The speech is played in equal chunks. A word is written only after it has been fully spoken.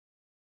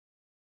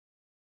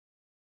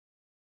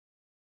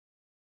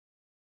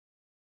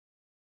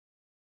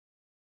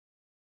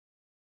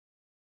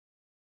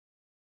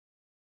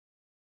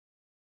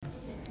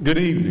Good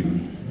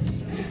evening.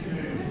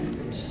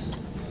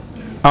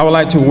 I would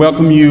like to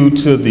welcome you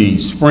to the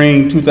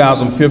Spring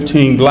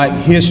 2015 Black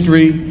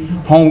History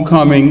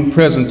Homecoming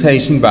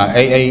presentation by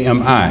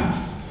AAMI.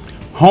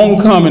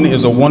 Homecoming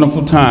is a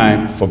wonderful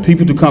time for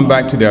people to come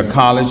back to their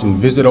college and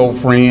visit old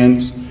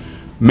friends,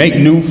 make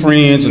new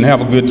friends, and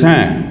have a good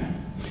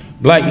time.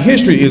 Black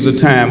history is a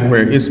time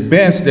where it's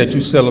best that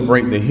you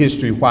celebrate the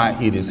history while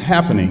it is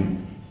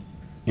happening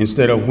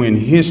instead of when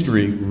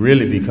history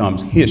really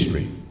becomes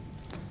history.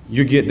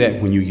 You get that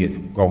when you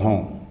go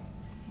home.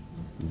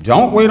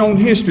 Don't wait on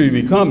history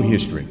to become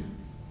history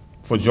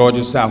for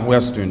Georgia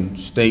Southwestern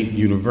State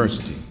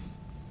University.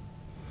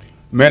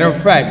 Matter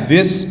of fact,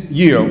 this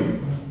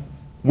year,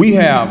 we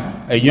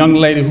have a young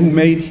lady who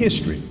made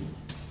history.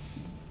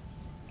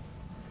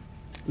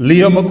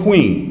 Leah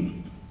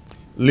McQueen.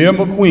 Leah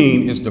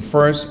McQueen is the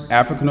first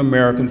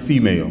African-American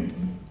female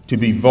to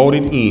be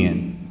voted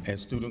in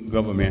as student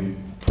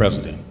government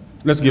president.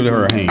 Let's give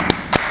her a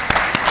hand.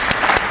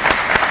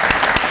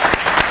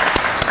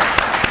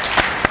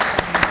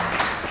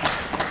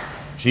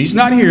 She's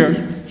not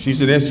here,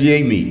 she's at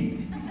SGA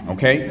meeting,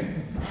 okay?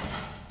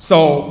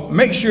 So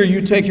make sure you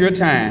take your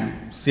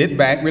time, sit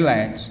back,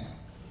 relax,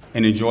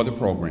 and enjoy the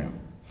program.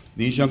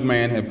 These young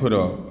men have put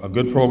a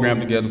good program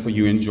together for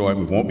you to enjoy.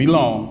 We won't be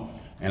long,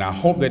 and I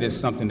hope that it's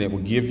something that will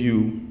give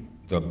you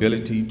the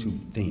ability to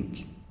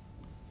think.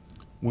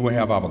 We will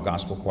have our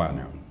gospel choir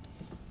now.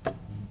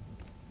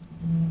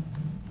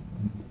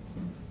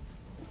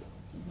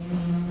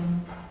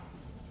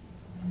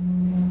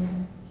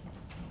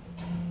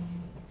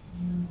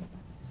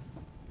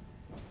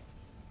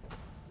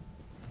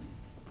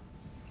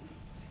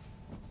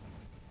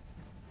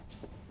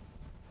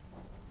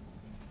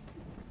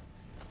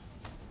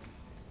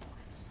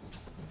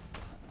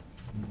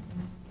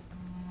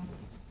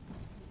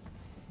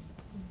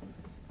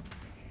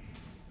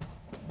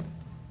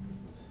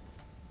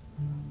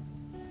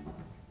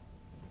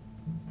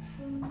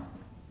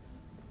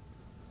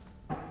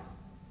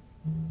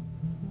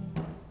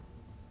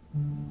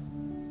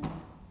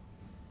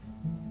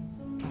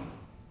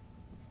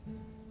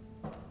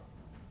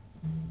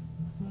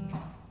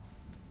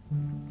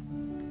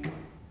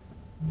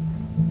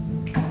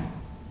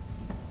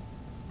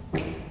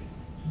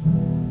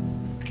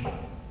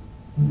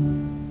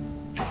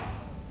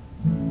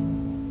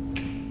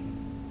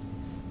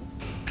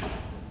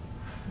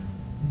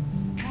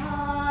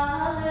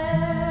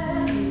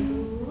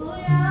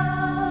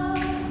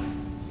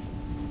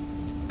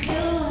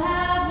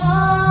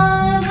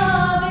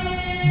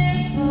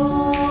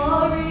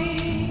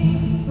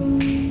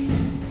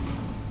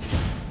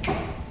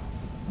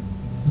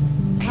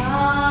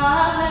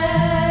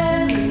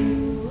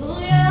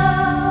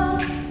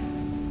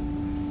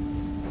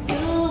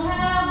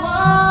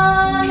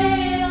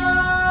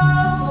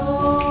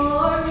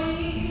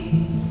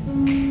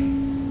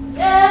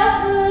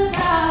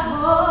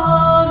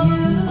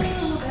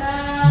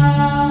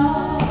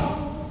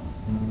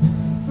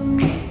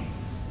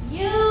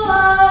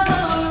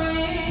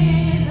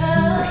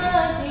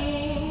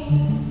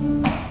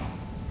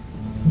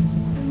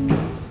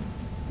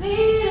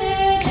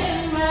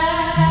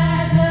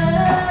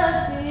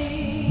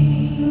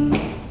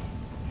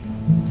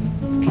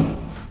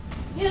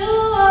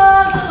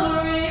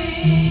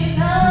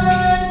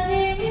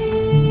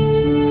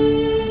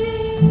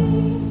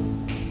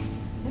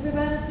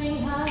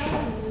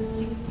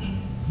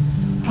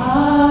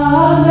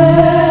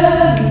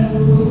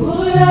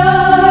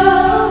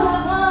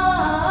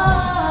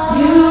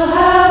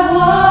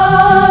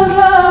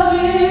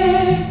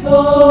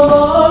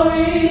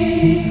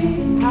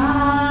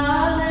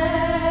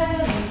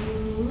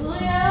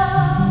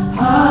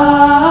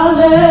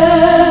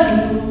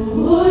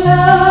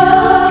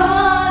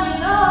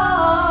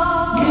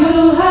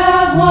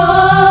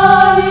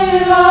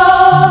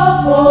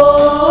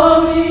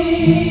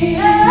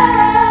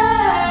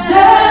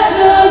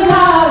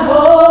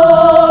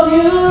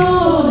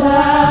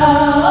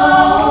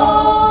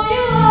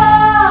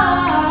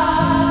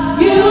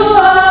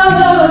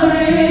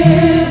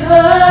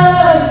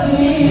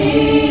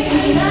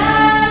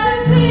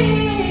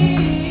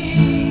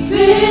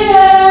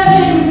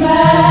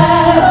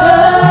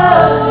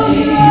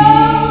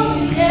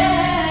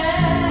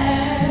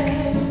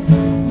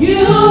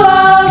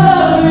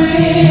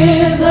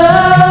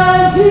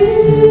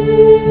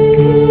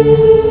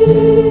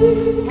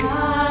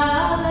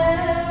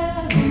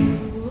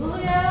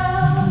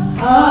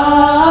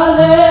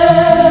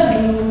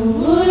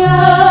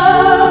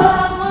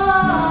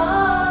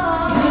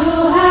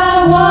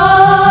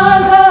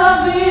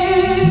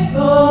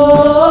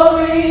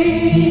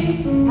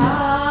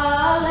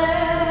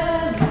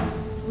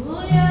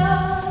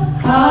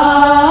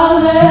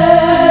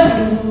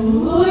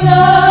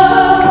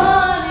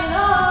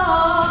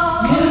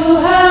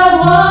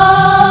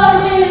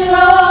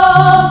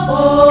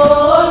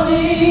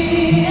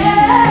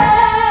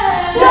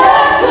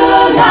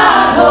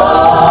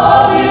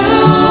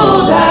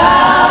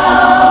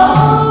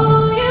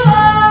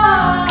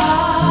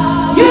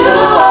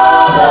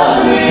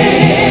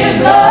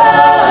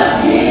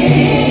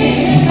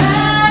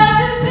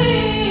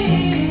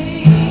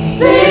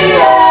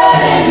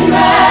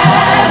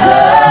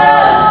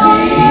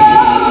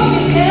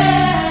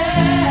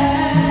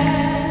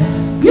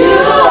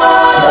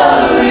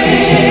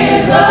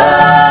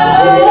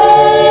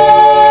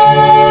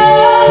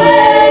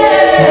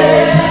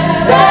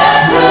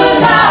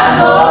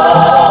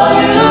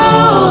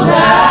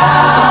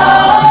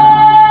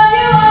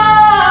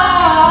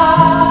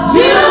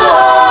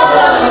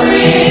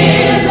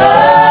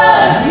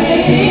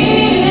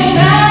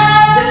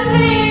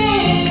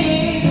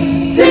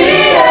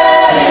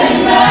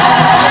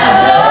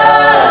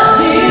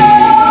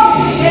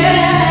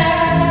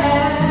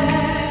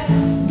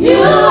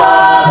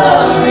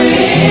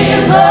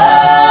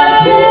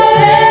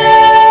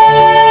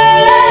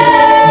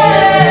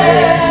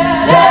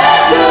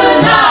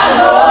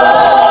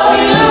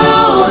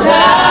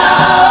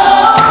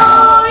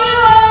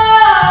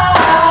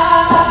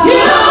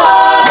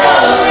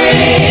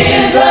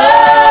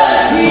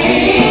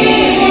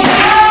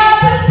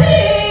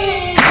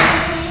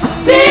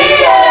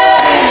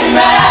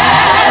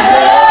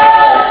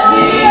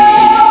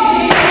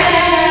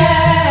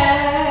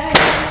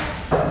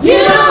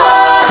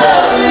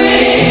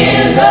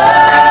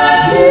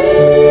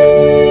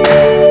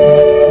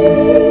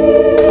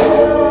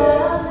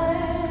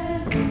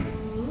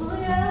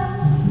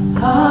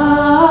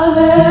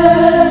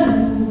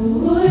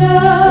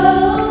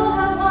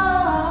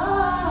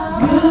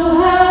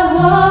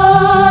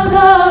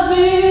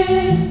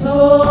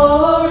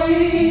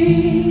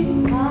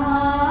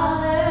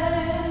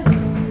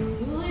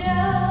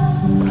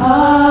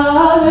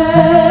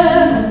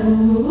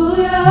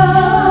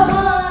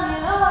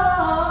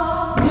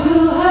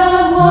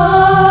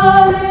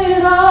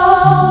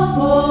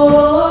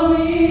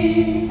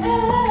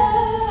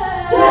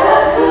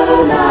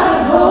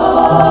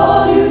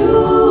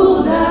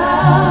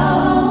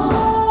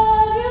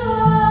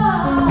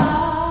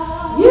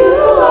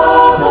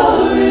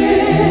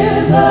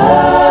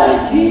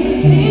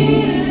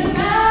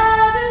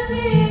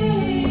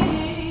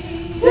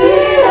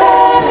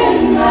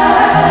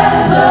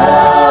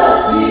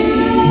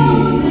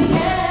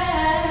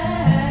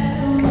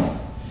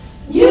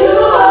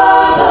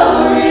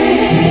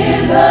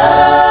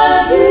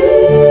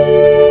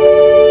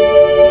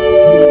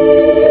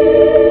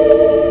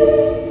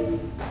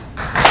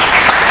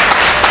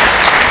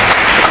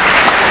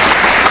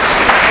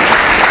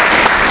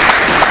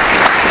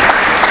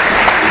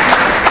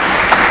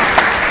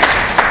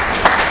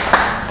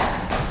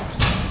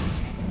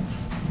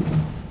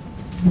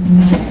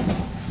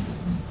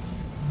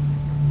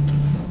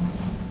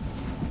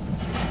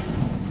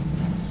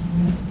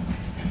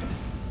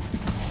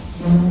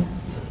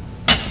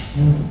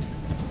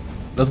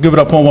 Let's give it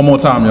up for him one more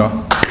time, y'all.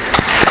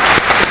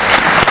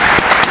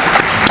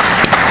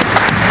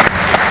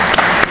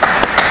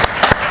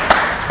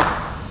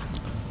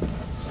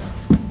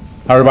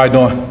 How everybody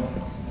doing?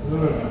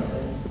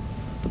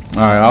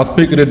 All right, our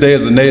speaker today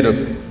is a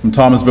native from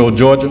Thomasville,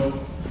 Georgia.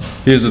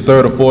 He is the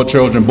third of 4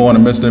 children born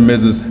to Mr. and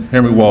Mrs.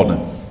 Henry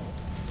Walden.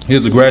 He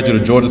is a graduate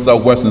of Georgia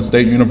Southwestern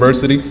State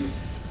University,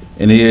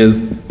 and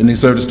he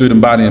served the student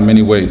body in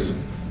many ways.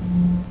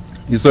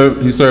 He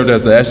served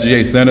as the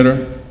SGA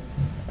Senator,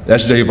 the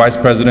SGA Vice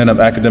President of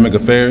Academic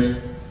Affairs,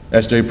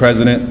 SGA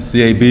President,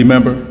 CAB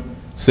member,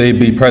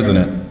 CAB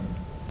President.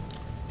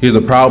 He is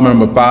a proud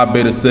member of Phi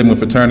Beta Sigma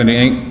Fraternity,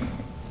 Inc.,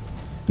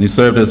 and he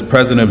served as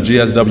President of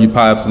GSW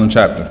Pi Epsilon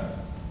Chapter.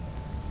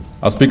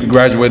 Our speaker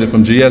graduated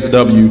from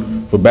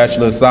GSW for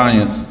Bachelor of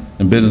Science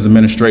in Business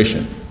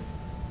Administration.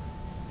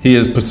 He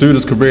has pursued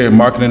his career in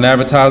marketing and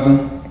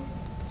advertising.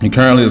 He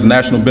currently is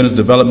National Business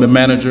Development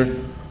Manager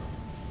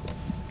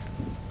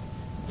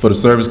for the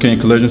Service King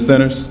Collision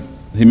Centers.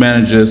 He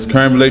manages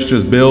current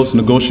relationships, builds,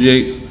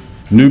 negotiates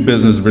new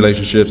business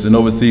relationships, and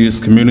oversees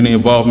community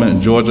involvement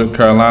in Georgia,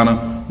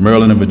 Carolina,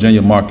 Maryland, and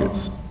Virginia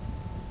markets.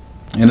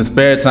 In his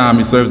spare time,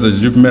 he serves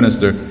as youth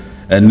minister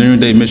at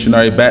Noonday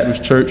Missionary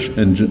Baptist Church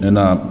in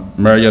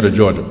Marietta,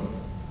 Georgia.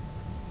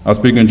 Our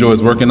speaker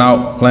enjoys working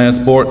out, playing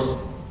sports,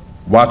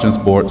 watching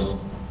sports,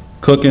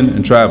 cooking,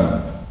 and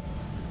traveling.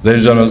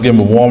 Ladies and gentlemen, let's give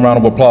him a warm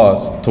round of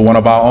applause to one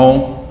of our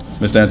own,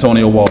 Mr.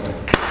 Antonio Walden.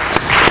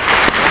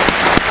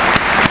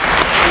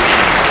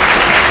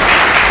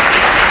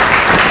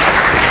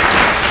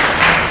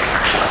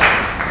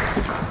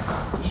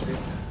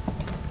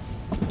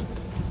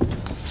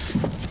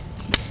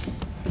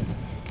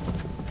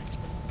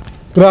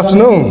 Good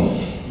afternoon.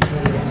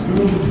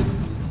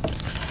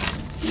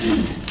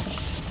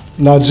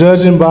 Now,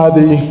 judging by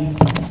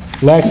the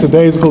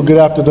lackadaisical good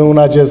afternoon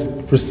I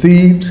just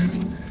received,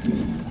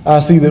 I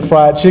see that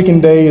Fried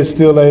Chicken Day is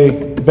still a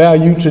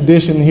valued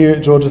tradition here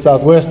at Georgia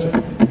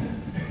Southwestern.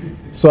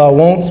 So I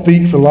won't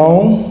speak for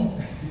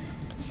long.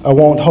 I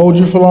won't hold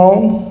you for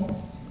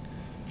long.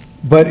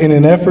 But in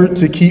an effort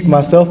to keep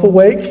myself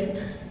awake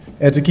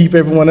and to keep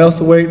everyone else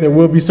awake, there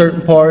will be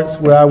certain parts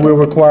where I will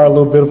require a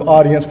little bit of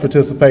audience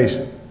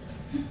participation.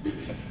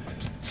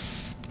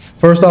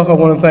 First off, I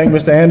want to thank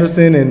Mr.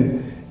 Anderson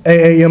and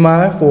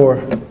AAMI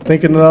for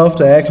thinking enough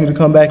to ask me to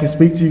come back and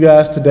speak to you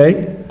guys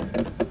today.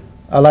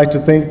 I'd like to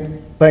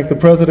thank the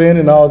president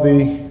and all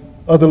the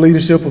other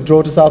leadership of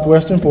Georgia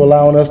Southwestern for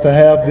allowing us to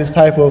have this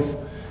type of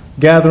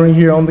gathering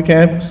here on the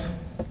campus.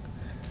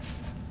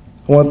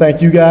 I want to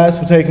thank you guys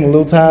for taking a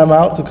little time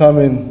out to come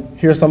and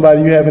hear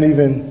somebody you haven't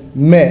even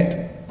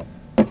met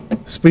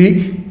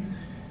speak,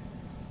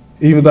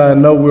 even though I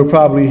know we're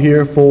probably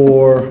here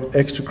for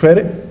extra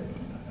credit.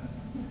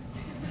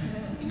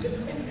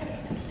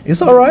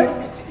 It's all right.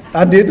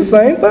 I did the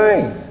same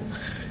thing.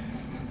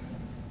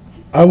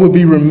 I would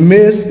be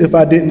remiss if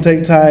I didn't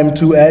take time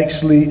to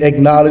actually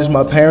acknowledge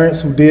my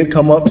parents who did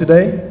come up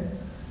today.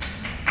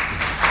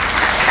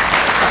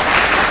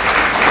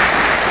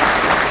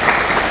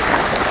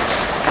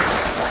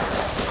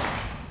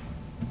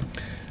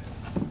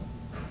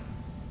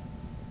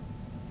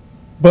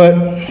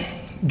 But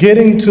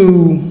getting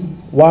to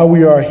why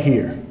we are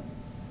here.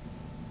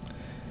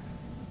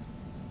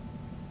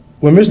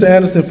 When Mr.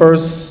 Anderson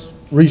first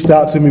reached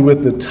out to me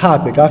with the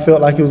topic, I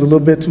felt like it was a little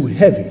bit too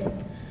heavy.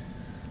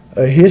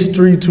 A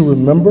history to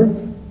remember.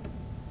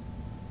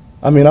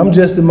 I mean, I'm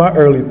just in my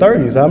early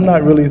 30s. I'm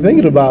not really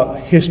thinking about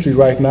history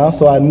right now,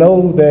 so I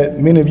know that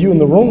many of you in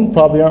the room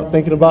probably aren't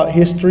thinking about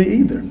history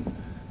either.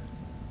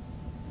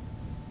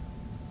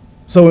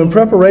 So in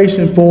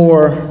preparation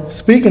for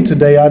speaking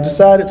today, I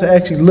decided to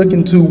actually look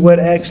into what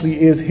actually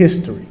is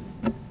history.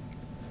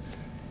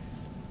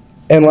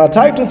 And when I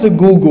typed into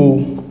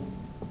Google,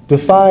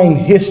 define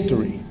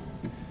history,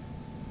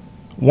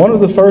 one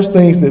of the first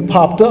things that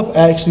popped up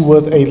actually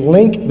was a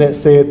link that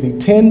said the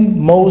 10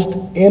 most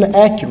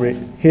inaccurate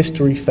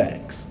history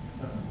facts.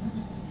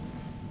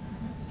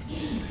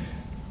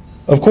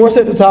 Of course,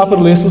 at the top of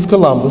the list was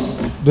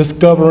Columbus,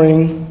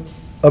 discovering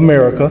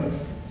America.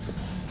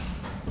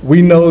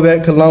 We know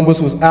that Columbus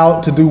was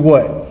out to do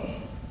what?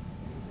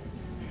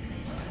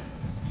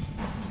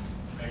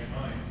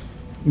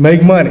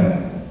 Make money.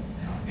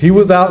 He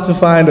was out to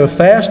find a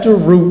faster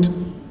route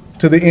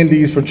to the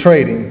Indies for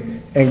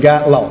trading and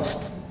got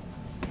lost.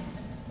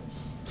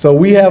 So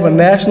we have a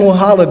national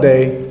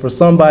holiday for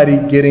somebody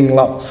getting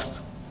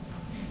lost.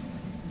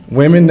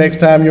 Women, next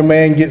time your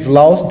man gets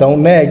lost,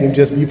 don't nag him,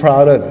 just be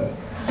proud of him.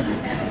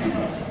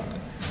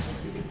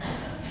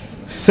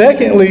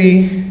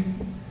 Secondly,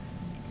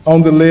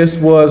 on the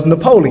list was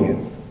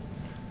Napoleon.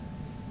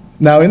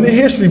 Now, in the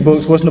history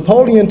books, was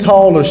Napoleon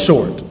tall or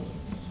short?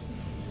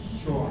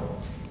 Short.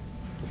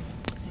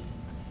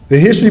 The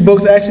history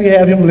books actually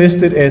have him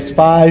listed as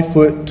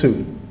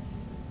 5'2".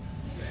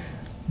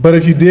 But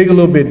if you dig a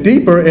little bit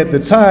deeper, at the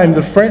time,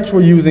 the French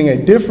were using a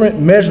different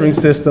measuring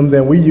system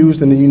than we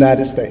used in the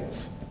United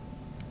States.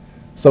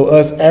 So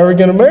us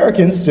arrogant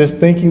Americans, just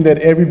thinking that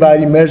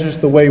everybody measures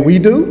the way we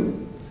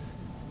do,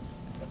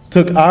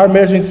 took our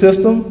measuring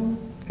system,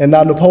 and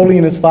now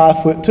Napoleon is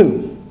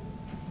 5'2".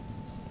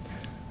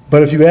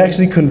 But if you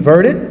actually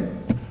convert it,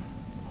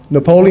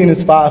 Napoleon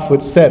is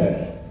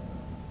 5'7".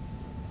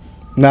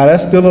 Now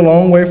that's still a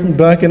long way from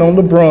dunking on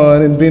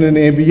LeBron and being in the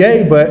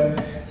NBA,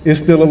 but it's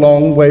still a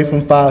long way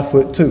from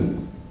 5'2".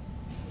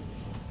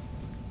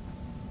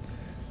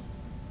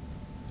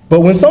 But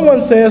when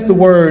someone says the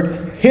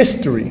word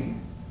history,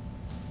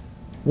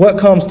 what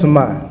comes to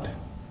mind?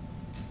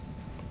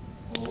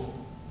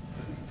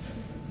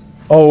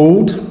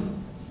 Old.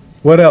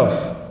 What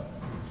else?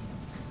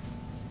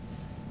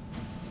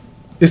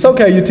 It's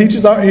okay, your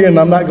teachers aren't here and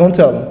I'm not going to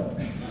tell them.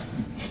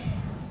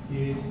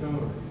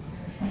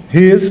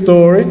 His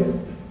story,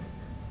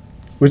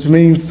 which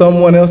means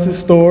someone else's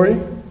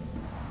story.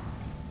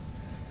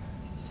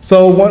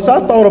 So once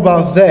I thought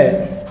about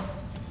that,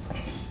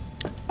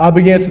 I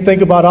began to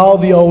think about all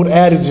the old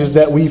adages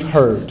that we've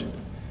heard,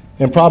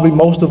 and probably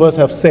most of us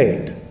have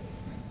said.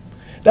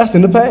 That's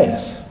in the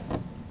past.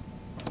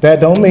 That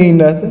don't mean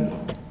nothing.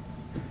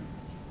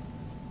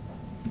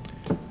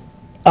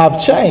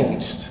 I've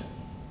changed.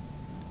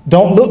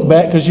 Don't look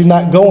back because you're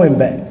not going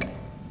back.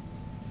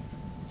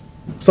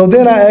 So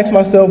then I asked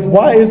myself,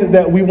 why is it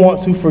that we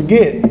want to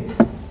forget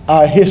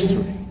our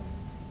history?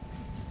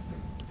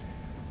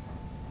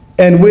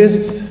 And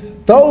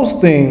with those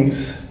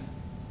things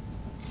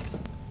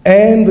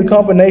and the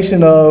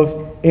combination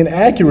of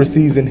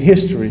inaccuracies in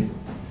history,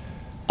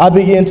 I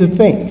began to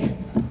think.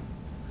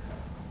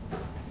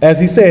 As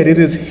he said, it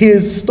is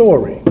his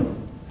story.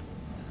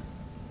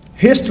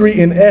 History,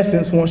 in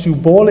essence, once you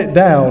boil it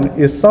down,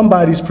 is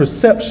somebody's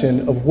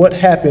perception of what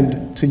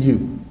happened to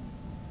you.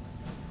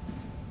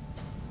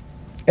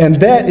 And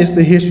that is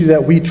the history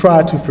that we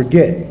try to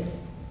forget.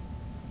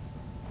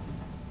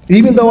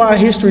 Even though our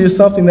history is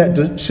something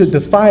that should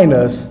define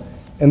us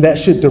and that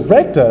should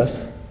direct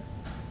us,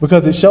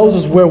 because it shows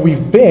us where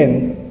we've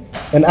been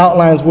and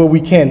outlines where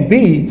we can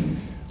be,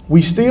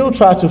 we still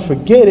try to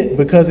forget it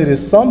because it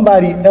is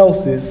somebody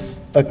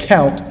else's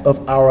account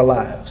of our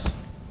lives.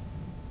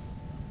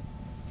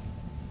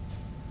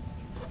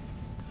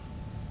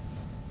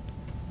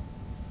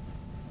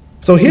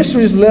 So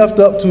history is left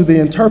up to the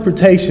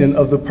interpretation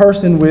of the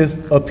person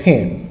with a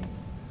pen,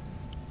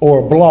 or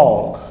a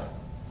blog,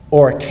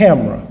 or a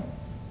camera.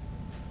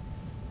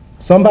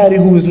 Somebody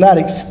who is not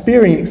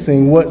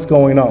experiencing what's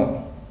going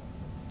on.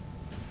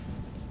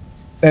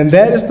 And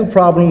that is the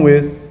problem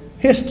with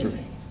history.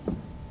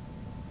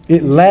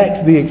 It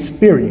lacks the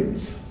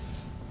experience.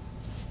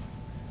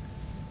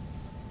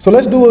 So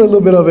let's do a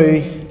little bit of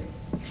a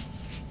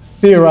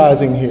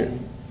theorizing here.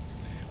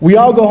 We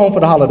all go home for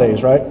the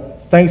holidays, right?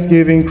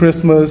 Thanksgiving,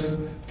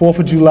 Christmas, 4th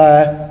of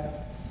July,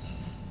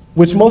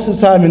 which most of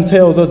the time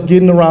entails us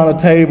getting around a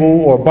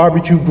table or a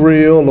barbecue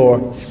grill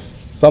or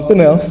something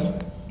else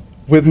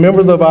with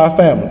members of our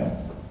family.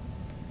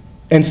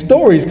 And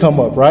stories come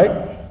up,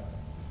 right?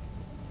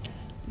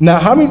 Now,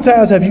 how many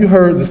times have you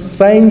heard the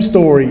same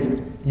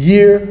story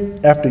year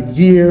after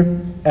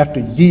year after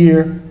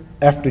year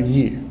after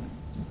year?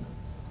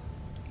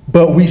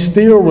 But we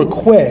still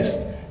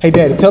request, hey,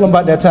 Daddy, tell them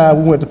about that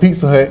time we went to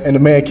Pizza Hut and the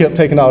man kept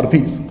taking all the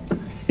pizza.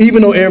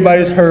 Even though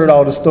everybody's heard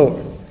all the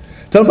stories.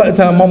 Tell them about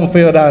the time Mama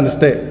fell down the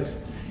stairs.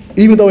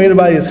 Even though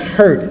anybody has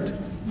heard it.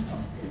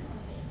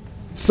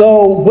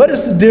 So what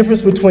is the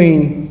difference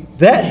between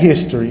that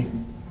history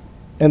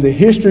and the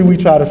history we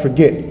try to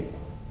forget?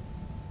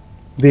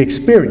 The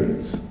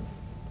experience.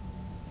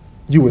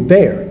 You were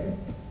there.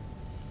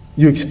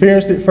 You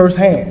experienced it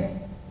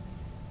firsthand.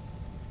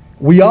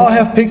 We all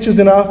have pictures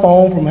in our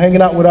phone from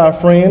hanging out with our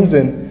friends,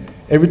 and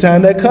every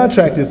time that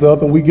contract is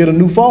up and we get a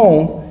new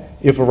phone,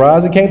 if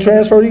Verizon can't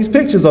transfer these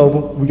pictures over,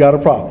 we got a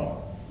problem.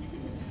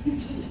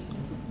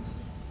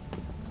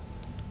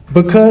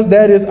 Because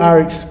that is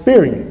our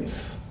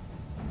experience.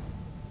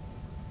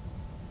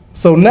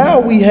 So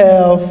now we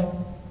have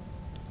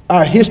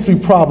our history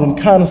problem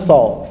kind of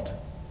solved.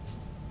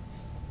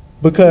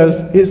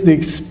 Because it's the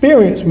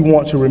experience we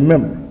want to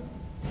remember.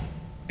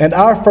 And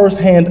our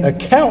firsthand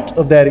account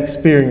of that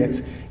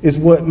experience is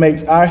what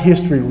makes our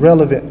history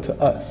relevant to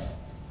us.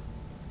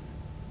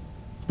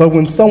 But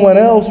when someone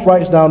else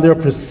writes down their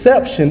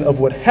perception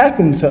of what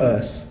happened to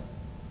us,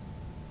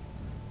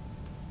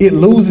 it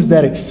loses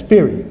that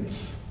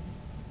experience.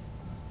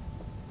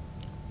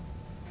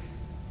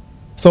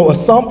 So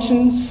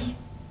assumptions,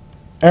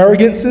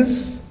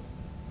 arrogances,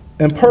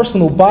 and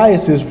personal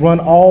biases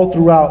run all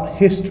throughout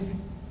history.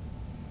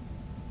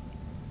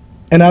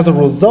 And as a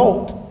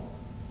result,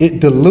 it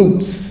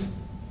dilutes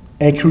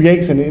and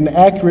creates an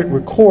inaccurate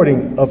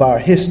recording of our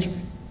history.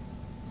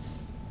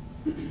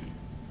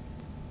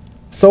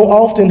 So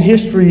often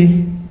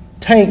history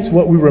taints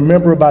what we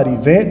remember about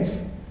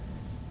events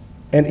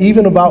and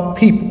even about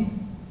people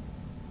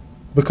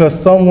because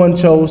someone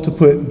chose to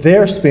put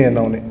their spin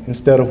on it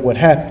instead of what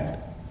happened.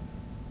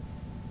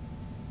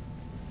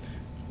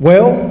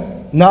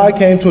 Well, now I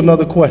came to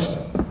another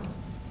question.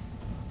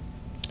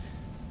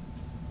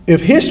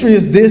 If history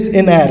is this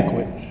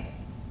inadequate,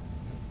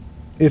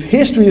 if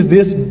history is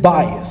this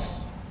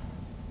biased,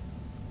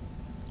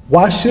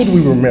 Why should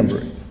we remember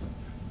it?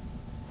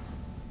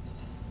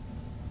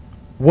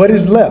 What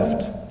is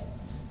left?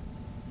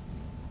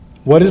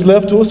 What is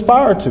left to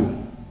aspire to?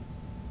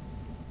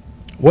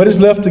 What is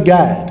left to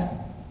guide?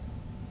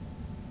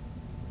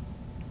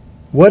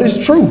 What is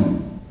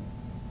true?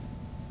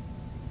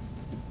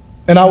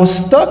 And I was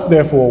stuck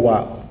there for a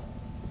while.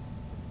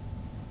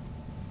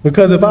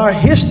 Because if our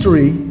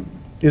history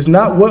is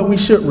not what we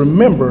should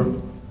remember,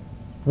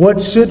 what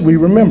should we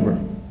remember?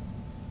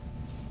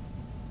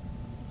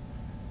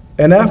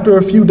 And after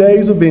a few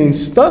days of being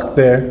stuck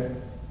there,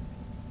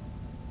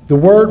 the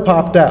word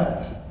popped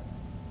out.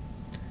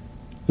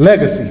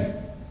 Legacy.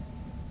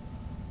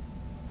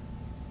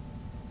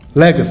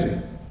 Legacy.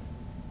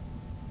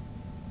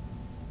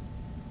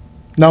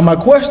 Now my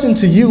question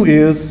to you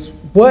is,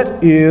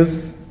 what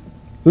is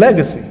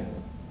legacy?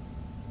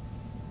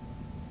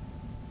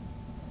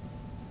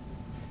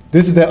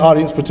 This is that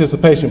audience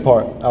participation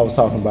part I was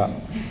talking about.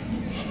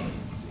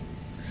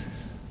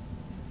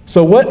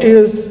 So what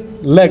is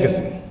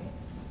legacy?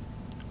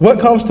 What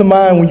comes to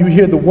mind when you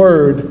hear the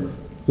word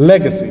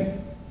legacy?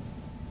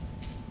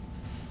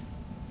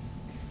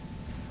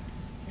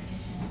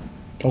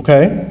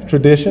 Okay,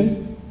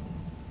 tradition.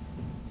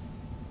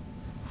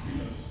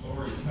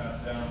 Stories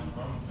passed down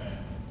from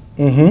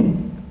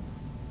family.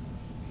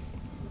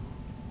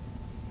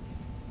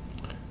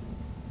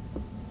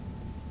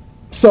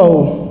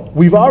 So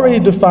we've already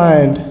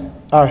defined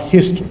our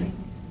history.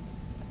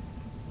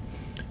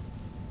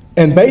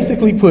 And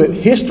basically put,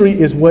 history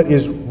is what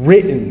is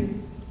written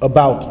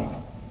about you.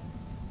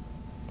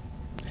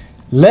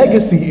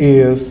 Legacy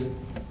is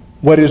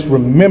what is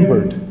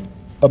remembered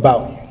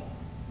about you.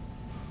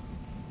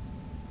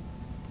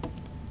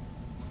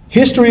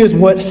 History is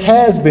what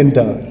has been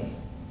done.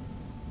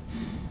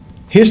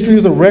 History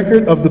is a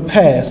record of the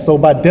past, so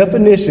by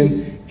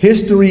definition,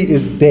 history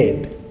is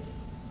dead.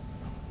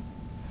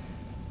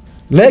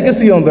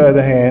 Legacy, on the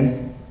other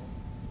hand,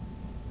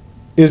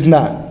 is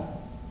not.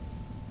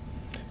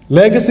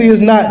 Legacy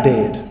is not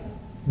dead,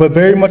 but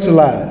very much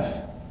alive.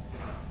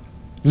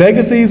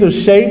 Legacies are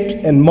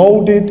shaped and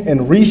molded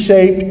and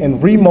reshaped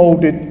and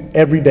remolded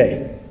every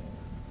day.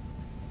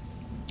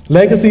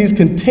 Legacies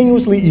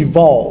continuously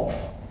evolve.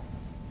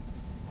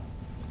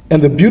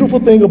 And the beautiful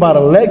thing about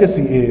a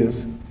legacy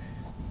is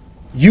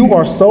you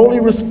are solely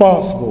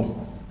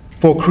responsible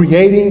for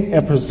creating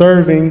and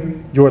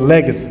preserving your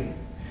legacy.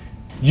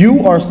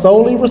 You are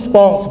solely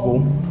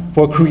responsible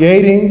for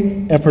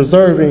creating and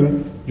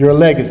preserving your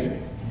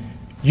legacy.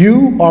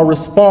 You are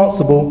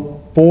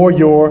responsible for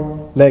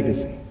your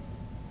legacy.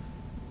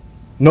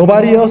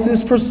 Nobody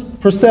else's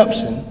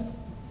perception,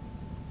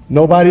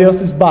 nobody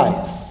else's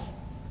bias.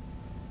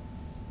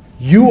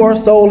 You are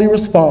solely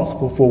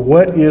responsible for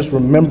what is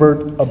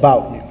remembered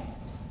about you.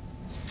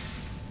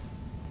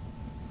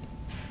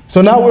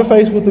 So now we're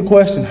faced with the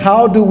question,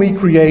 how do we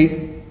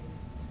create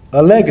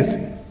a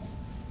legacy?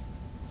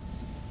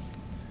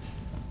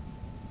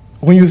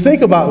 When you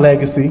think about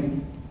legacy,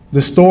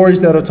 the stories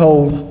that are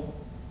told,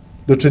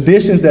 the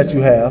traditions that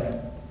you have,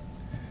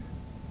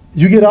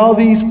 you get all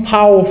these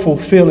powerful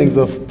feelings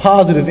of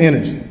positive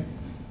energy.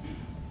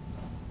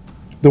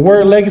 The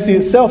word legacy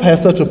itself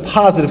has such a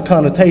positive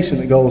connotation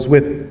that goes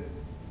with it.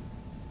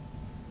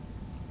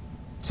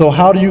 So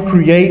how do you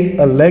create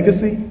a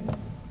legacy?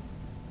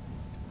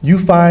 You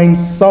find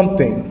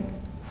something,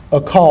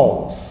 a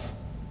cause,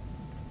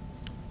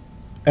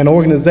 an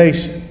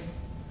organization,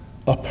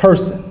 a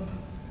person,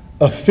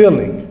 a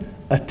feeling,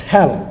 a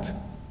talent,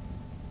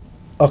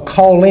 a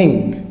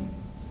calling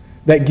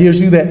that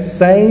gives you that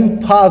same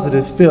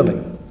positive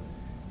feeling,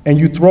 and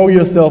you throw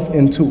yourself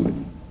into it.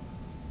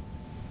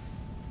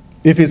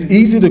 If it's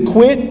easy to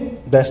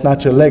quit, that's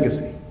not your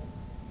legacy.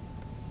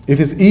 If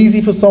it's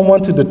easy for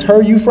someone to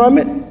deter you from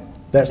it,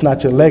 that's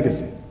not your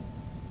legacy.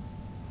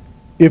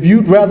 If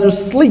you'd rather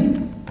sleep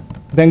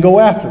than go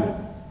after it,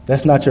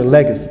 that's not your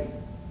legacy.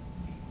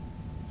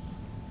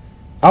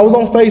 I was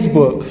on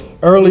Facebook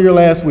earlier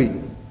last week,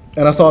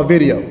 and I saw a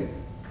video.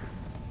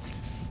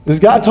 This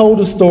guy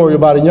told a story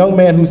about a young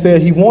man who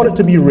said he wanted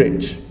to be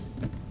rich,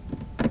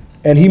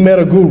 and he met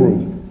a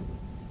guru.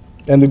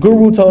 And the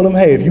guru told him,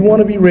 hey, if you want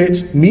to be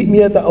rich, meet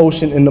me at the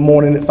ocean in the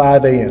morning at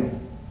 5 a.m.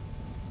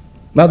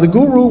 Now, the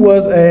guru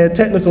was a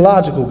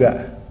technological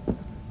guy.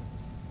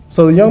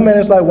 So the young man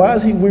is like, why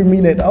is we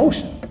meeting at the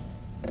ocean?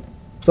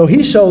 So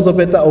he shows up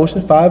at the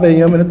ocean, 5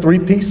 a.m. in a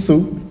three-piece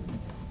suit,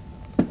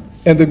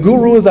 and the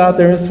guru is out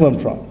there in swim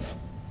trunks.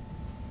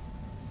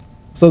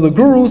 So the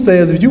guru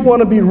says, if you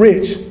want to be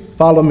rich,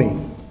 follow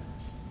me.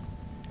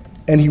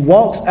 And he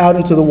walks out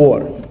into the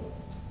water.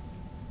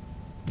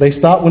 They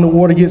stop when the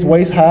water gets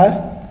waist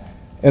high,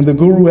 and the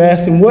guru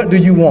asks him, what do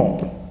you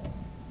want?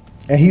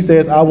 And he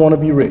says, I want to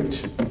be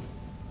rich.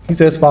 He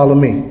says, follow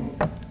me.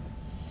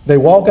 They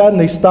walk out and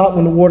they stop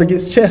when the water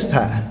gets chest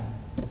high.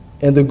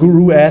 And the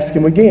guru asks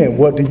him again,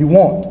 what do you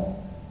want?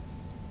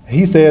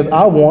 He says,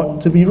 I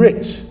want to be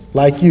rich,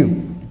 like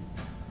you.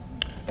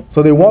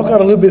 So they walk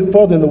out a little bit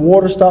further and the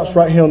water stops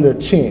right here on their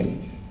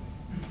chin.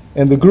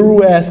 And the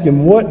guru asks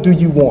him, what do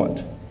you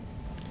want?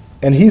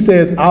 And he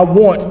says, I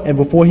want, and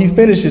before he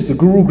finishes, the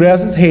guru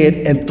grabs his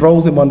head and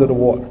throws him under the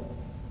water.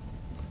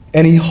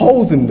 And he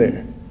holds him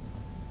there.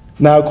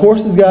 Now, of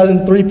course, this guy's in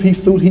a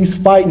three-piece suit. He's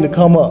fighting to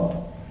come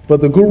up.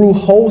 But the guru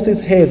holds his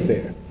head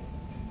there.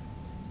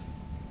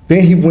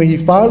 Then when he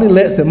finally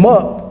lets him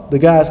up, the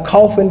guy's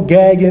coughing,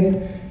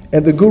 gagging,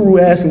 and the guru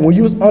asks him, when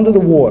you was under the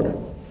water,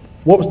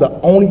 what was the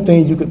only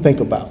thing you could think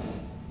about?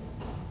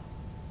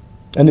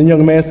 And the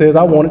young man says,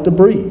 I wanted to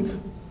breathe.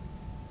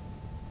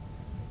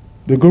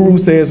 The guru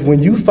says,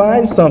 when you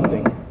find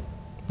something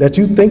that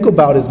you think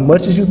about as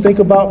much as you think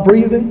about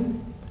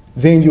breathing,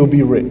 then you'll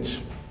be rich.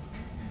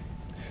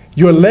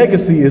 Your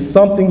legacy is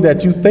something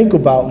that you think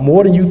about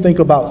more than you think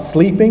about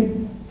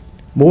sleeping,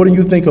 more than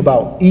you think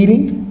about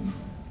eating,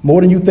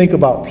 more than you think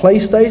about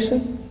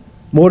PlayStation,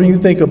 more than you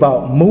think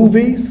about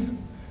movies,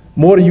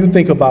 more than you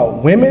think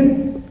about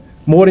women,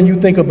 more than you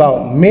think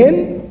about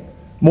men,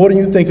 more than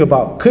you think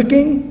about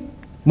cooking,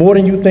 more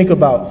than you think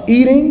about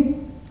eating.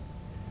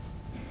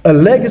 A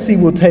legacy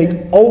will take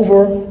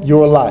over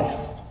your life.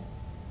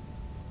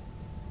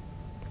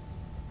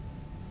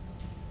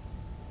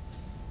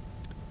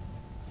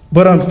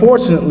 But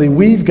unfortunately,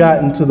 we've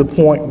gotten to the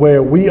point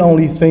where we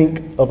only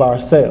think of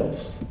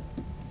ourselves.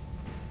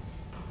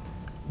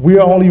 We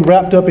are only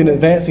wrapped up in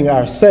advancing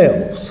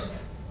ourselves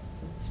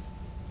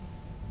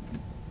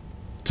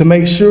to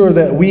make sure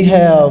that we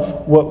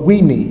have what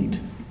we need,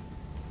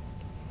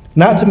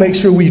 not to make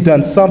sure we've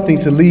done something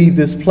to leave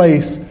this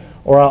place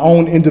or our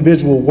own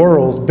individual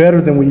worlds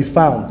better than we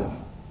found them.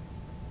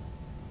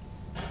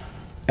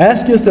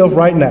 Ask yourself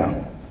right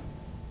now,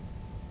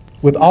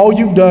 with all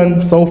you've done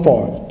so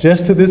far,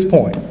 just to this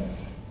point,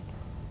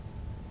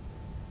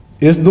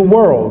 is the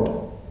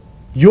world,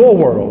 your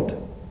world,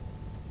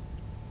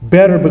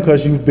 better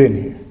because you've been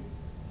here?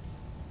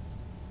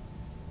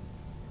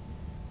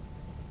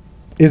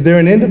 Is there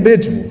an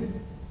individual,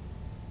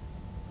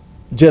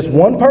 just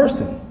one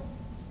person,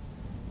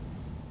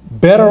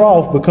 better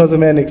off because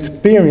of an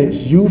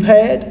experience you've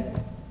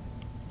had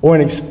or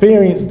an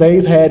experience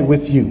they've had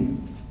with you?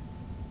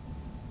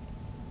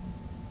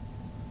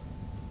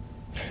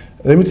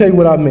 Let me tell you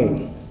what I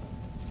mean.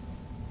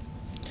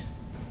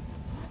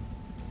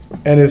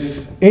 And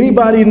if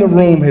anybody in the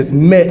room has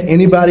met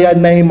anybody I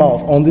name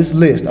off on this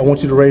list, I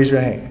want you to raise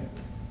your hand.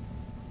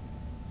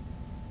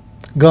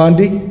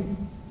 Gandhi,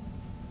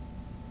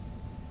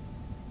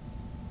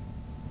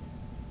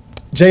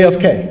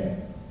 JFK,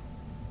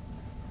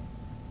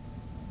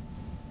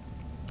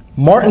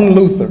 Martin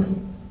Luther,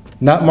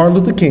 not Martin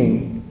Luther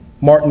King,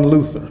 Martin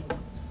Luther,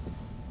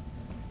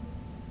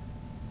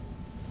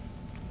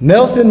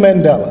 Nelson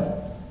Mandela,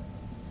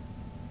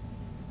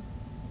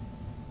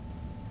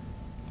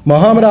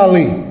 Muhammad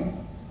Ali,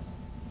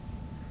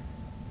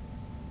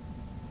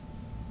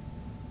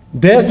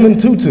 Desmond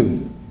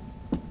Tutu,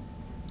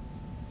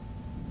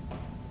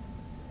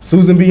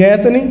 Susan B.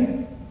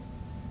 Anthony.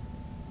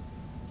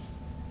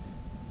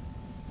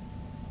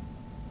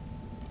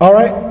 All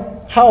right,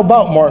 how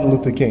about Martin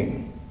Luther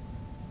King?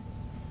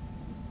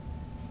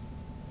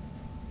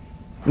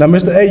 Now,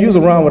 Mr. A, you was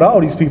around with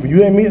all these people.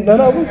 You ain't meet none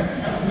of them?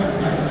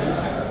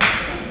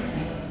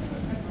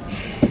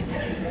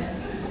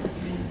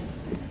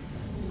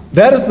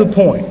 That is the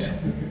point.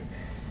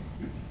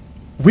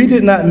 We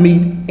did not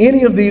meet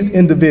any of these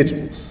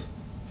individuals,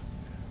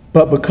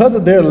 but because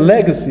of their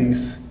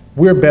legacies,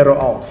 we're better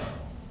off.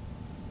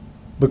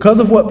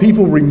 Because of what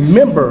people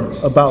remember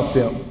about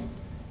them,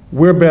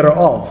 we're better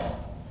off.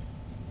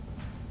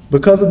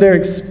 Because of their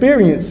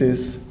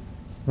experiences,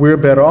 we're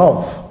better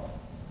off.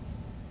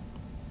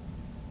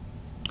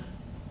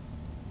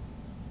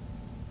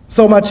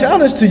 So my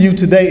challenge to you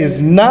today is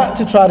not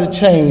to try to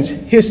change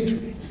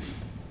history.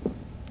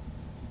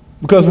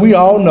 Because we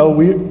all know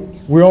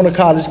we're on a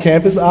college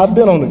campus. I've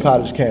been on the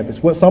college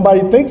campus. What somebody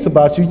thinks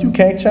about you, you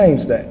can't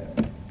change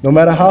that, no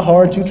matter how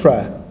hard you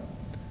try,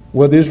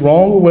 whether it's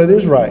wrong or whether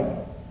it's right.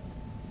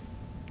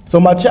 So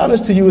my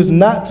challenge to you is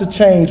not to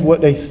change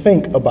what they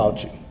think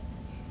about you.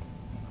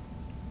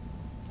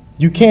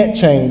 You can't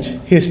change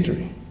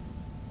history.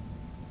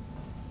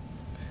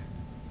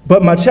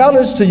 But my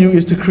challenge to you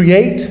is to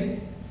create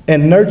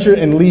and nurture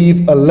and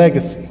leave a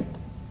legacy.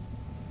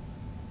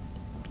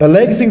 A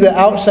legacy that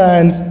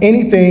outshines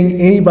anything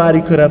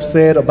anybody could have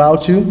said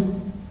about you,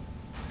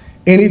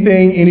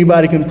 anything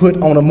anybody can put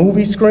on a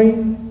movie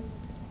screen,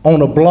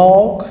 on a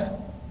blog,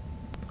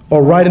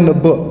 or write in a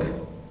book.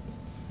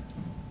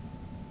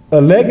 A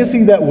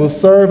legacy that will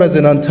serve as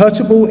an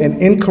untouchable and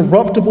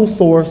incorruptible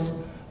source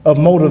of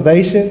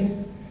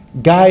motivation,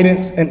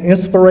 guidance, and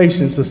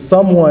inspiration to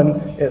someone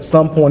at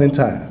some point in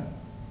time.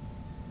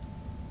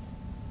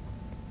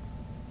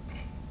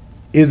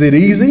 Is it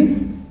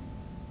easy?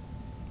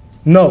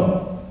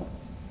 No,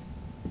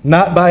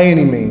 not by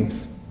any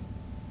means.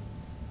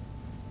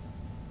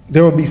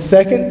 There will be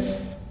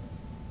seconds,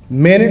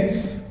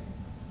 minutes,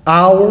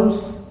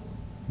 hours,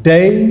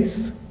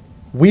 days,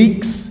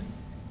 weeks,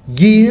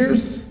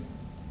 years,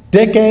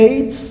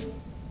 decades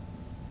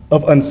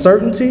of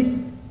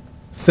uncertainty,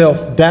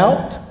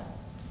 self-doubt,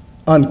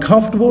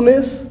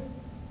 uncomfortableness,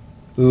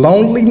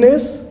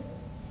 loneliness,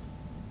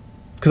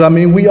 Because I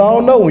mean, we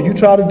all know when you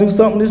try to do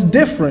something that's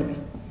different,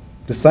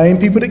 the same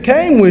people that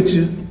came with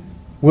you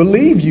will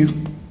leave you.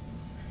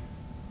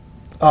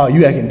 Oh,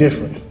 you acting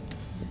different.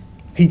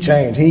 He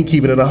changed, he ain't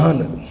keeping it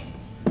 100.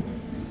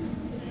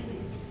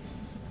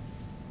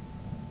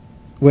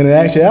 When in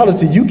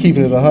actuality, you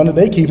keeping it 100,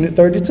 they keeping it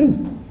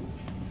 32.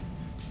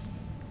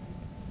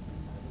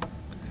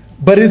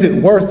 But is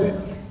it worth it?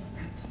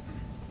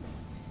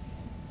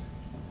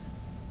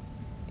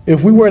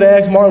 If we were to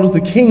ask Martin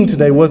Luther King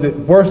today, was it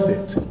worth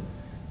it?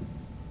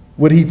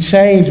 Would he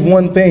change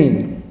one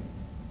thing?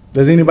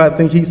 Does anybody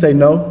think he'd say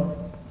no?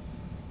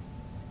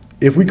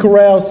 If we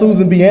corralled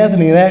Susan B.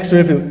 Anthony and asked her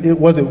if it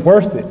was it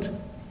worth it,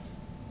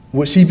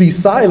 would she be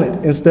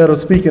silent instead of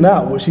speaking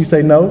out? Would she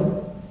say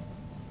no?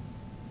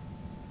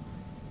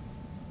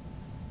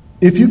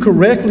 If you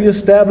correctly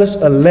establish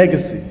a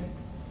legacy,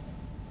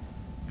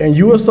 and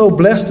you are so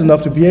blessed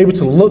enough to be able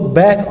to look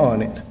back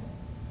on it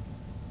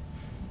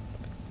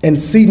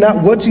and see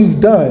not what you've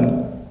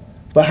done,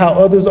 but how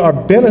others are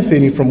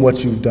benefiting from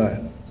what you've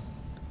done,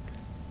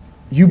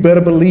 you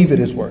better believe it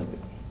is worth it.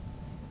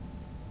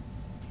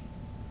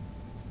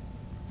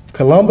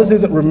 Columbus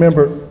isn't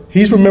remembered,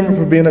 he's remembered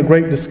for being a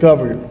great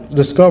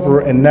discoverer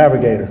and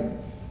navigator,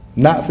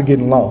 not for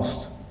getting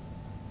lost.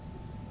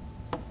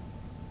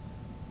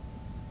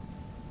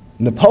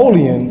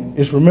 Napoleon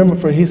is remembered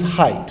for his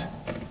height.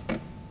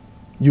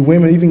 You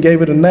women even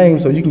gave it a name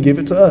so you can give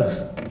it to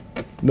us.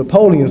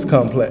 Napoleon's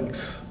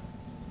complex.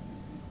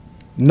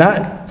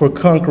 Not for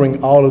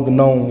conquering all of the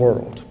known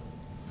world.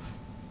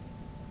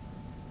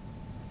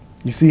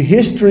 You see,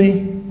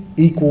 history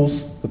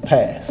equals the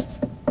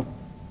past.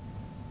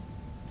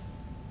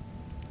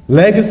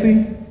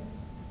 Legacy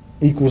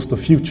equals the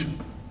future.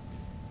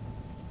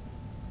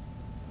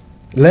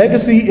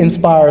 Legacy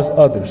inspires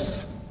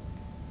others.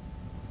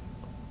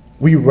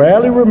 We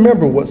rarely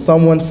remember what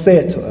someone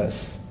said to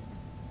us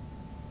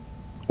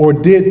or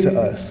did to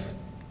us,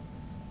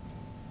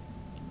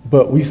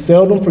 but we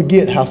seldom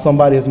forget how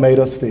somebody has made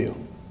us feel.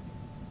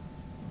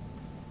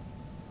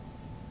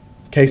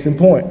 Case in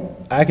point,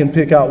 I can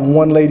pick out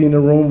one lady in the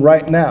room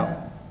right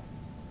now,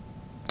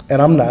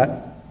 and I'm not,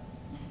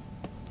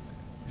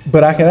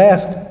 but I can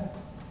ask,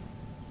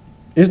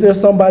 is there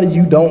somebody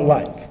you don't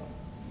like?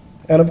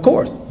 And of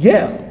course,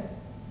 yeah.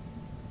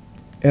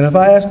 And if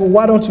I ask, well,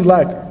 why don't you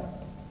like her?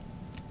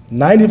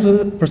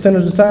 90%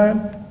 of the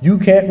time, you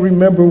can't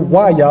remember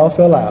why y'all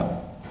fell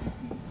out.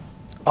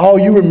 All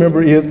you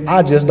remember is,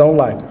 I just don't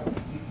like her.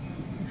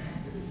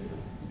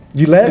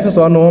 You laughing,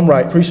 so I know I'm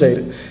right. Appreciate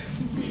it.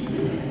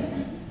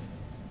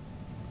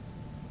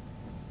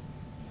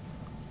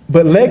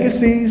 But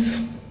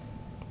legacies,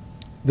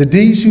 the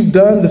deeds you've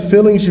done, the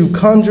feelings you've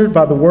conjured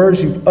by the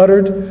words you've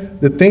uttered,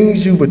 the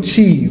things you've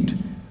achieved,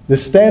 the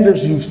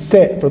standards you've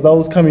set for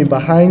those coming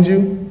behind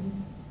you,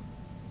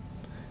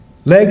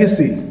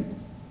 legacy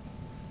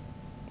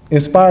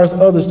inspires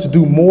others to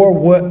do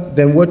more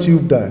than what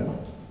you've done.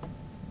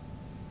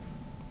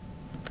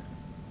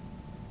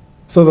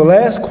 So the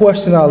last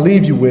question I'll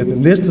leave you with,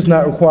 and this does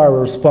not require a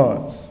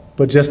response,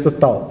 but just a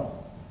thought.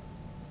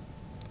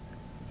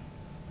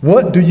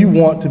 What do you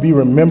want to be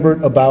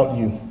remembered about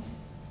you?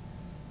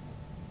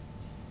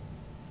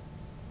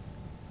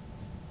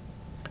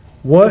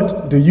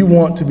 What do you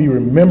want to be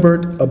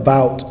remembered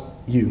about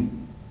you?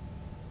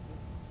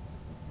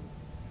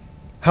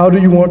 How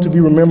do you want to be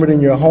remembered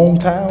in your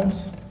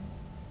hometowns?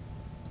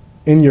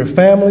 In your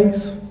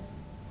families?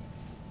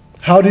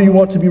 How do you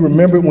want to be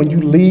remembered when you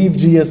leave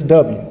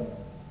GSW?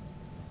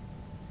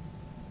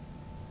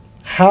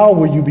 How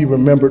will you be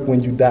remembered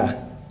when you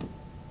die?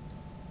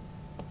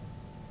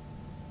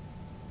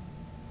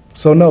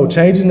 So no,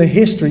 changing the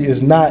history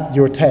is not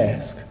your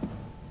task.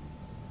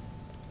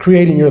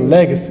 Creating your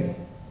legacy,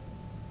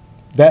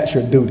 that's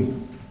your duty.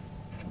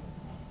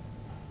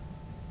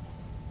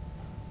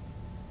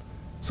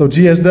 So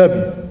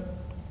GSW,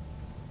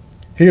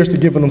 here's to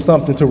giving them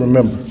something to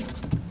remember.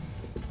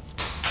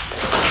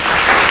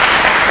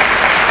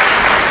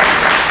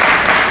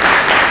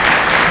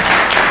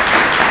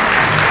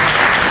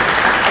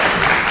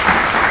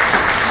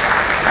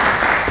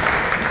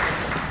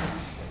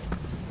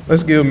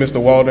 Let's give Mr.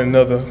 Walden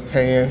another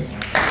hand.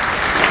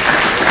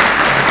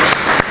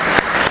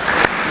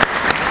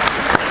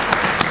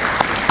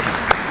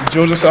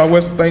 Georgia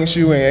Southwestern thanks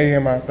you and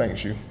AAMI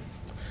thanks you.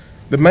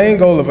 The main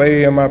goal of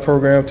AAMI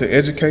program to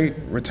educate,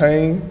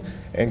 retain,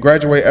 and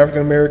graduate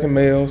African American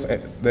males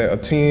that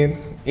attend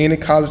any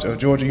college or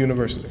Georgia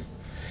University.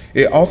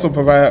 It also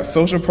provides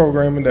social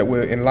programming that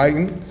will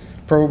enlighten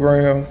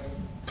program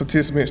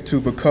participants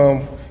to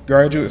become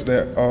graduates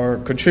that are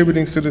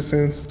contributing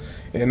citizens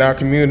in our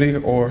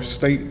community or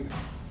state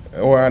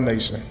or our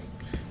nation.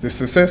 The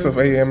success of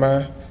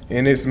AMI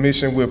and its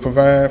mission will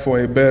provide for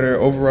a better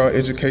overall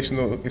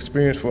educational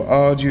experience for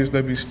all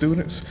GSW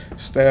students,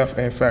 staff,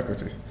 and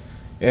faculty.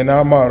 And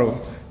our motto,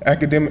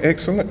 academic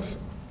excellence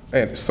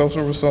and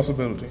social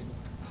responsibility.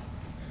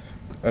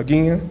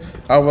 Again,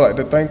 I would like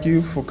to thank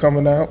you for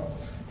coming out.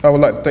 I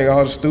would like to thank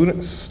all the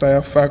students,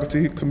 staff,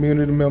 faculty,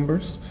 community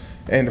members,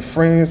 and the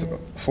friends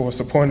for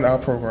supporting our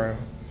program.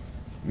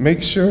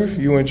 Make sure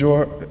you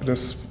enjoy the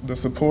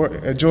support,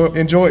 enjoy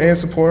and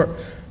support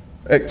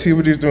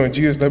activities during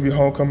GSW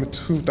Homecoming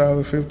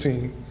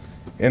 2015.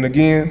 And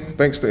again,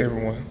 thanks to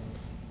everyone.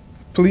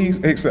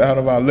 Please exit out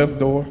of our left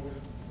door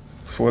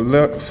for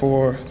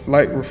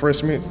light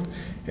refreshments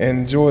and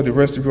enjoy the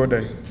rest of your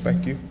day.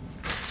 Thank you.